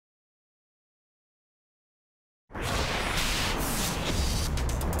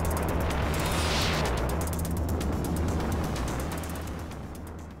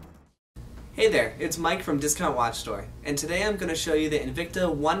Hey there, it's Mike from Discount Watch Store, and today I'm going to show you the Invicta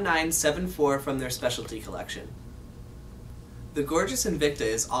 1974 from their specialty collection. The gorgeous Invicta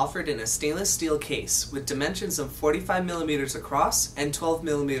is offered in a stainless steel case with dimensions of 45mm across and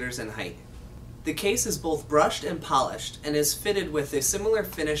 12mm in height. The case is both brushed and polished and is fitted with a similar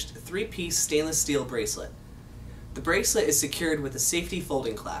finished 3-piece stainless steel bracelet. The bracelet is secured with a safety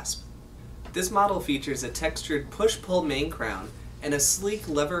folding clasp. This model features a textured push-pull main crown and a sleek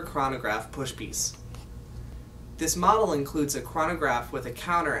lever chronograph push piece. This model includes a chronograph with a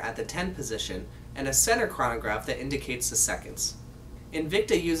counter at the 10 position and a center chronograph that indicates the seconds.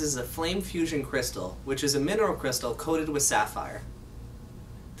 Invicta uses a flame fusion crystal, which is a mineral crystal coated with sapphire.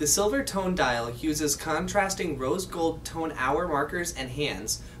 The silver tone dial uses contrasting rose gold tone hour markers and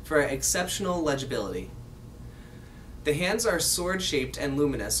hands for exceptional legibility. The hands are sword-shaped and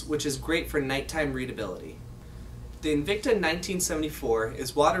luminous, which is great for nighttime readability. The Invicta 1974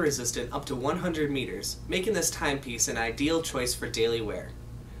 is water resistant up to 100 meters, making this timepiece an ideal choice for daily wear.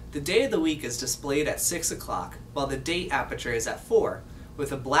 The day of the week is displayed at 6 o'clock, while the date aperture is at 4,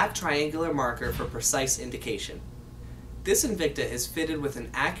 with a black triangular marker for precise indication. This Invicta is fitted with an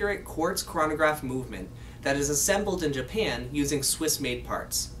accurate quartz chronograph movement that is assembled in Japan using Swiss-made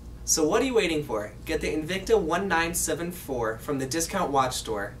parts. So what are you waiting for? Get the Invicta 1974 from the Discount Watch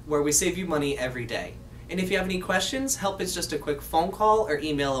Store, where we save you money every day. And if you have any questions, help is just a quick phone call or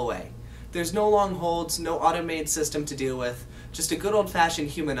email away. There's no long holds, no automated system to deal with, just a good old-fashioned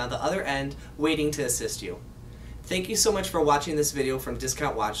human on the other end waiting to assist you. Thank you so much for watching this video from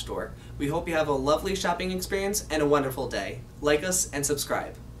Discount Watch Store. We hope you have a lovely shopping experience and a wonderful day. Like us and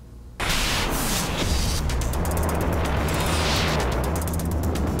subscribe.